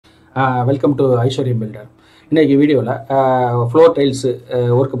Welcome to ஐஸ்வர்யம் filter. இன்றைக்கி வீடியோவில் ஃப்ளோர் டைல்ஸு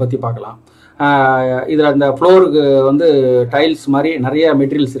ஒர்க்கை பற்றி பார்க்கலாம். இதில் அந்த ஃப்ளோருக்கு வந்து டைல்ஸ் மாதிரி நிறைய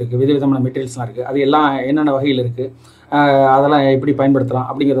மெட்டீரியல்ஸ் இருக்குது, விதவிதமான மெட்டீரியல்ஸ்லாம் இருக்குது. அது எல்லாம் என்னென்ன வகையில் இருக்குது, அதெல்லாம் எப்படி பயன்படுத்தலாம்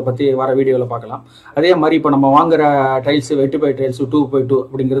அப்படிங்கிறத பற்றி வர வீடியோவில் பார்க்கலாம். அதே மாதிரி இப்போ நம்ம வாங்குகிற டைல்ஸு 8x டைல்ஸு 2x2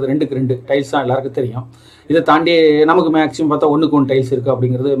 அப்படிங்கிறது 2x2 டைல்ஸ் தான் எல்லாருக்கும் தெரியும். இதை தாண்டி நமக்கு மேக்ஸிமம் பார்த்தா 1x1 டைல்ஸ் இருக்குது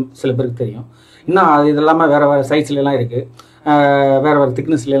அப்படிங்கிறது சில பேருக்கு தெரியும். இன்னும் இது இல்லாமல் வேறு வேறு சைஸ்லாம் இருக்குது, வேறு வேறு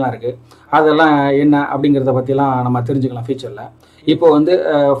திக்னஸ்லாம் இருக்குது. அதெல்லாம் என்ன அப்படிங்கிறத பற்றிலாம் நம்ம தெரிஞ்சுக்கலாம் ஃபியூச்சரில். இப்போ வந்து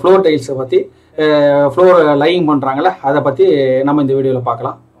ஃப்ளோர் டைல்ஸை பற்றி, ஃப்ளோர் லையிங் பண்ணுறாங்களே அதை பற்றி நம்ம இந்த வீடியோவில்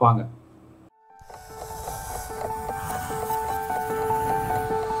பார்க்கலாம் வாங்க.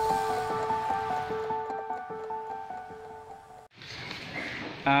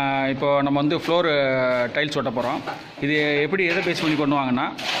 இப்போ நம்ம வந்து ஃப்ளோர் டைல்ஸ் ஒட்ட போகிறோம். இது எப்படி எதை பேஸ் பண்ணி பண்ணுவாங்கன்னா,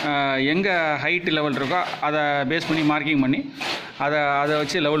 எங்கே ஹைட் லெவல் இருக்கோ அதை பேஸ் பண்ணி மார்க்கிங் பண்ணி அதை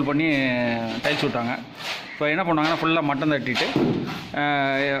வச்சு லெவல் பண்ணி டைல்ஸ் விட்டாங்க. இப்போ என்ன பண்ணுவாங்கன்னா, ஃபுல்லாக மட்டம் தட்டிட்டு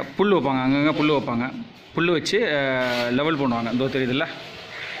புல் வைப்பாங்க, அங்கங்கே புல் வைப்பாங்க. புல் வச்சு லெவல் பண்ணுவாங்க. இதோ தெரியுதுல்ல,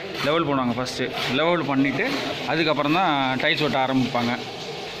 லெவல் பண்ணுவாங்க. ஃபஸ்ட்டு லெவல் பண்ணிவிட்டு அதுக்கப்புறம் தான் டைல்ஸ் ஒட்ட ஆரம்பிப்பாங்க.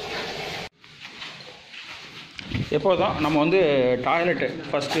 எப்போதும் நம்ம வந்து டாய்லெட்டு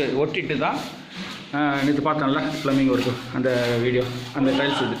ஃபஸ்ட்டு ஒட்டிட்டு தான், நேற்று பார்த்தோம்ல ப்ளம்பிங் ஒர்க்கு அந்த வீடியோ, அந்த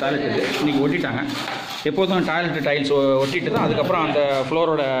டைல்ஸ் இது டாய்லெட் இது இன்றைக்கி ஒட்டிட்டாங்க. எப்போதும் டாய்லெட்டு டைல்ஸ் ஒட்டிட்டு தான் அதுக்கப்புறம் அந்த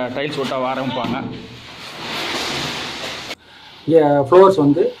ஃப்ளோரோட டைல்ஸ் ஒட்ட ஆரம்பிப்பாங்க. இங்கே ஃப்ளோர்ஸ்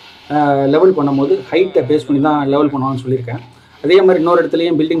வந்து லெவல் பண்ணும்போது ஹைட்டை பேஸ் பண்ணி தான் லெவல் பண்ணுவாங்கன்னு சொல்லியிருக்கேன். அதே மாதிரி இன்னொரு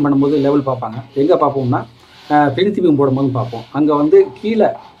இடத்துலையும் பில்டிங் பண்ணும்போது லெவல் பார்ப்பாங்க. எங்கே பார்ப்போம்னா, பிளிந்த் பீம் போடும்போது பார்ப்போம். அங்கே வந்து கீழே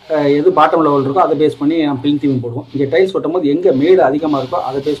எது பாட்டம் லெவல் இருக்கோ அதை பேஸ் பண்ணி நம்ம பிளிந்த் பீம் போடுவோம். இங்கே டைல்ஸ் ஒட்டும் போது எங்கே மேடு அதிகமாக இருக்கோ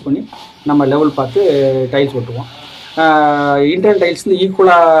அதை பேஸ் பண்ணி நம்ம லெவல் பார்த்து டைல்ஸ் ஒட்டுவோம். இன்டர்னல் டைல்ஸ் வந்து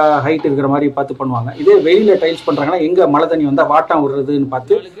ஈக்குவலாக ஹைட் இருக்கிற மாதிரி பார்த்து பண்ணுவாங்க. இதே வெயிலில் டைல்ஸ் பண்ணுறாங்கன்னா, எங்கே மழை தண்ணி வந்தால் வாட்டம் விடுறதுன்னு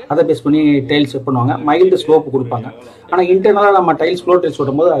பார்த்து அதை பேஸ் பண்ணி டைல்ஸ் பண்ணுவாங்க. மைல்டு ஸ்லோப்பு கொடுப்பாங்க. ஆனால் இன்டர்னலாக நம்ம டைல்ஸ் ஃப்ளோர் டைல்ஸ்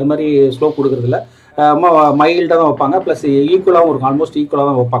ஒட்டும் போது அது மாதிரி ஸ்லோப் கொடுக்குறதில்ல, மைல்டாக தான் வைப்பாங்க. ப்ளஸ் ஈக்குவலாகவும் இருக்கும், ஆல்மோஸ்ட் ஈக்குவலாக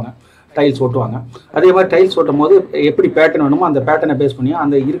தான் வைப்பாங்க டைல்ஸ் ஓட்டுவாங்க. அதே மாதிரி டைல்ஸ் ஓட்டும் போது எப்படி பேட்டர்ன் வேணுமோ அந்த பேட்டர்னை பேஸ் பண்ணி,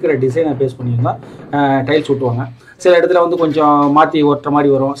 அந்த இருக்கிற டிசைனை பேஸ் பண்ணி தான் டைல்ஸ் ஓட்டுவாங்க. சில இடத்துல வந்து கொஞ்சம் மாற்றி ஒட்டுற மாதிரி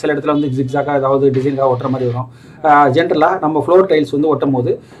வரும், சில இடத்துல வந்து ஜிக்ஸாக்காக ஏதாவது டிசைனுக்காக ஒட்டுற மாதிரி வரும். ஜென்ரலாக நம்ம ஃப்ளோர் டைல்ஸ் வந்து ஒட்டும்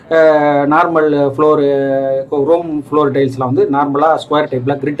போது நார்மல் ஃப்ளோரு ரூம் ஃப்ளோர் டைல்ஸ்லாம் வந்து நார்மலாக ஸ்கொயர்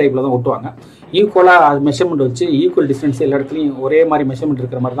டைப்பில் கிரிட் டைப்பில் தான் ஒட்டுவாங்க. ஈக்குவலாக அது மெஷர்மெண்ட் வச்சு ஈக்குவல் டிஸ்டன்ஸ் எல்லா இடத்துலையும் ஒரே மாதிரி மெஷர்மெண்ட்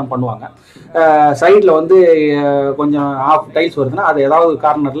இருக்கிற மாதிரி தான் பண்ணுவாங்க. சைடில் வந்து கொஞ்சம் ஆஃப் டைல்ஸ் வருதுன்னா அது ஏதாவது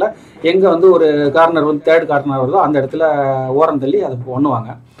கார்னரில் எங்கே வந்து ஒரு கார்னர் வந்து தேர்ட் கார்னர் வருதோ அந்த இடத்துல ஓரம் தள்ளி அதை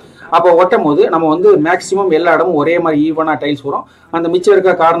பண்ணுவாங்க. அப்போ ஒட்டும் போது நம்ம வந்து மேக்ஸிமம் எல்லா இடமும் ஒரே மாதிரி ஈவனாக டைல்ஸ் வரும். அந்த மிச்சம்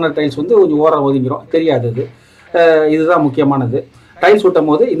இருக்க கார்னர் டைல்ஸ் வந்து கொஞ்சம் ஓரம் ஒதுங்கிடும், தெரியாது. இதுதான் முக்கியமானது. டைல்ஸ் ஒட்டும்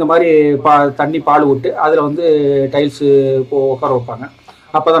போது இந்த மாதிரி தண்ணி பால் விட்டு அதில் வந்து டைல்ஸு உட்கார வைப்பாங்க.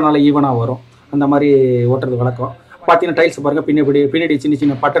 அப்போ தான் நல்லா ஈவனாக வரும். அந்த மாதிரி ஓட்டுறது வழக்கம். பார்த்தீங்கன்னா டைல்ஸ் பாருங்கள், பின்னாடி சின்ன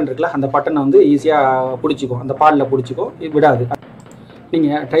சின்ன பட்டன் இருக்குல்ல, அந்த பட்டனை வந்து ஈஸியாக பிடிச்சிக்கும், அந்த பாலில் பிடிச்சிக்கும், விடாது.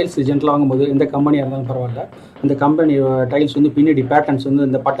 நீங்கள் டைல்ஸ் ஜென்ரலாக வாங்கும்போது எந்த கம்பெனியாக இருந்தாலும் பரவாயில்ல, இந்த கம்பெனி டைல்ஸ் வந்து பின்னாடி பேட்டர்ன்ஸ் வந்து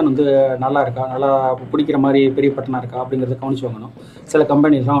இந்த பட்டன் வந்து நல்லா இருக்கா, நல்லா பிடிக்கிற மாதிரி பெரிய பட்டனாக இருக்கா அப்படிங்கிறத கவனிச்சு வாங்கணும். சில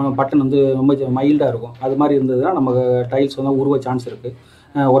கம்பெனிஸ்லாம் பட்டன் வந்து ரொம்ப மைல்டாக இருக்கும். அது மாதிரி இருந்ததுன்னா நம்ம டைல்ஸ் வந்து உருவ சான்ஸ் இருக்குது,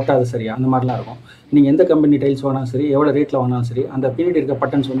 ஒட்டாது சரியா, அந்த மாதிரிலாம் இருக்கும். நீங்கள் எந்த கம்பெனி டைல்ஸ் வாங்கினாலும் சரி, எவ்வளோ ரேட்டில் வாங்கினாலும் சரி, அந்த பின்னாடி இருக்க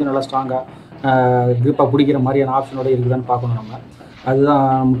பட்டன்ஸ் வந்து நல்லா ஸ்ட்ராங்காக க்ரிப்பாக பிடிக்கிற மாதிரியான ஆப்ஷனோட இருக்குதான்னு பார்க்கணும் நம்ம.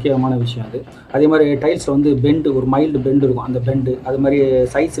 அதுதான் முக்கியமான விஷயம். அதே மாதிரி டைல்ஸில் வந்து பெண்டு, ஒரு மைல்டு பெண்டு இருக்கும். அந்த பெண்டு அது மாதிரி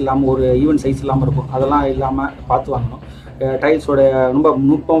சைஸ் இல்லாமல், ஒரு ஈவன் சைஸ் இல்லாமல் இருக்கும். அதெல்லாம் இல்லாமல் பார்த்து வாங்கணும். டைல்ஸோட ரொம்ப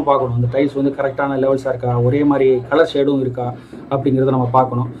நுட்பமாக பார்க்கணும். அந்த டைல்ஸ் வந்து கரெக்டான லெவல்ஸாக இருக்கா, ஒரே மாதிரி கலர் ஷேடும் இருக்கா அப்படிங்கிறத நம்ம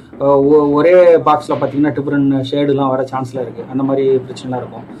பார்க்கணும். ஒரே பாக்ஸில் பார்த்திங்கன்னா டிஃப்ரெண்ட் ஷேடுலாம் வர சான்ஸில் இருக்குது. அந்த மாதிரி பிரச்சனைலாம்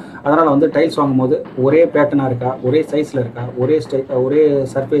இருக்கும். அதனால் வந்து டைல்ஸ் வாங்கும்போது ஒரே பேட்டர்னாக இருக்கா, ஒரே சைஸில் இருக்கா, ஒரே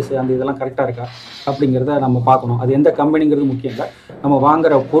சர்ஃபேஸ் அந்த இதெல்லாம் கரெக்டாக இருக்கா அப்படிங்கிறத நம்ம பார்க்கணும். அது எந்த கம்பெனிங்கிறது முக்கியம் இல்லை, நம்ம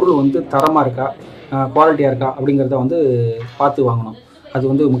வாங்குகிற பொருள் வந்து தரமாக இருக்கா, குவாலிட்டியாக இருக்கா அப்படிங்கிறத வந்து பார்த்து வாங்கணும். அது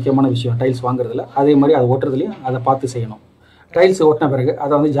வந்து முக்கியமான விஷயம் டைல்ஸ் வாங்குறதுல. அதே மாதிரி அது ஓட்டுறதுலையும் அதை பார்த்து செய்யணும். டைல்ஸ் ஒட்டின பிறகு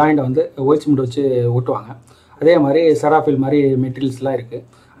அதை வந்து ஜாயிண்டை வந்து ஒயிட் சிமெண்ட் வச்சு ஒட்டுவாங்க. அதே மாதிரி செராஃபில் மாதிரி மெட்டீரியல்ஸ்லாம் இருக்குது,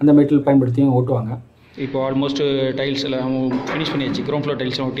 அந்த மெட்டீரியல் பயன்படுத்தியும் ஓட்டுவாங்க. இப்போ ஆல்மோஸ்ட் டைல்ஸில் ஃபினிஷ் பண்ணியாச்சு, கிரவுண்ட் ஃப்ளோர்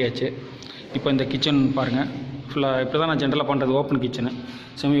டைல்ஸ்லாம் ஒட்டியாச்சு. இப்போ இந்த கிச்சன் பாருங்கள், ஃபுல்லாக இப்போ தான் நான் ஜென்ரலாக பண்ணுறது ஓப்பன் கிச்சனு,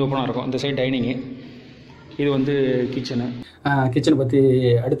 செமி ஓப்பனாக இருக்கும். இந்த சைடு டைனிங்கு, இது வந்து கிச்சனை பற்றி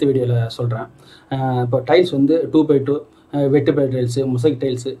அடுத்த வீடியோவில் சொல்கிறேன். இப்போ டைல்ஸ் வந்து 2x2 வெட்டு டைல்ஸு, மொசைக்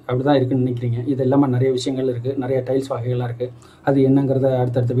டைல்ஸு அப்படி தான் இருக்குதுன்னு நினைக்கிறீங்க. இது இல்லாமல் நிறைய விஷயங்கள் இருக்குது, நிறைய டைல்ஸ் வகைகள்லாம் இருக்குது. அது என்னங்கிறத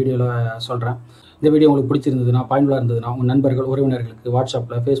அடுத்தடுத்த வீடியோவில் சொல்கிறேன். இந்த வீடியோ உங்களுக்கு பிடிச்சிருந்ததுன்னா, பயனுள்ளாக இருந்ததுன்னா உங்கள் நண்பர்கள், உறவினர்களுக்கு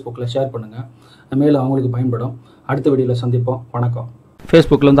வாட்ஸ்அப்பில், ஃபேஸ்புக்கில் ஷேர் பண்ணுங்கள். மேலும் அவங்களுக்கு பயன்படும். அடுத்த வீடியோவில் சந்திப்போம். வணக்கம்.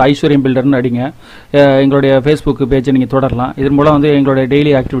 ஃபேஸ்புக்கில் வந்து ஐஸ்வர்யம் பில்டர்னு அடிங்க. எங்களுடைய ஃபேஸ்புக் பேஜை நீங்கள் தொடரலாம். இதன் மூலம் வந்து எங்களுடைய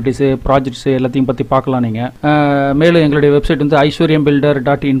டெய்லி ஆக்டிவிட்டீஸு, ப்ராஜெக்ட்ஸு எல்லாத்தையும் பற்றி பார்க்கலாம் நீங்கள். மேலும் எங்களுடைய வெப்சைட் வந்து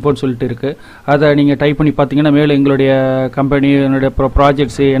aishwaryambuilder.info சொல்லிட்டு இருக்குது. அதை நீங்கள் டைப் பண்ணி பார்த்தீங்கன்னா மேலும் எங்களுடைய கம்பெனி, என்னுடைய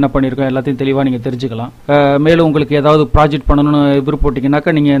ப்ராஜெக்ட்ஸு என்ன பண்ணியிருக்கோம் எல்லாத்தையும் தெளிவாக நீங்கள் தெரிஞ்சுக்கலாம். மேலும் உங்களுக்கு ஏதாவது ப்ராஜெக்ட் பண்ணணும்னு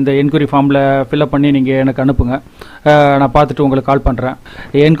விருப்பப்பட்டீங்கன்னாக்கா நீங்கள் இந்த என்கொயரி ஃபார்மில் ஃபில்அப் பண்ணி நீங்கள் எனக்கு அனுப்புங்க. நான் பார்த்துட்டு உங்களுக்கு கால் பண்ணுறேன்.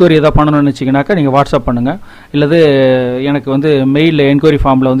 என்கொயரி எதாவது பண்ணணும்னு நினச்சிங்கனாக்கா நீங்கள் வாட்ஸ்அப் பண்ணுங்கள், இல்லது எனக்கு வந்து மெயிலில் என்கொயரி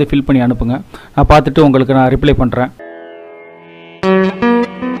ஃபார்மில் வந்து ஃபில் பண்ணி அனுப்புங்க. நான் பார்த்துட்டு உங்களுக்கு நான் ரிப்ளை பண்ணுறேன்.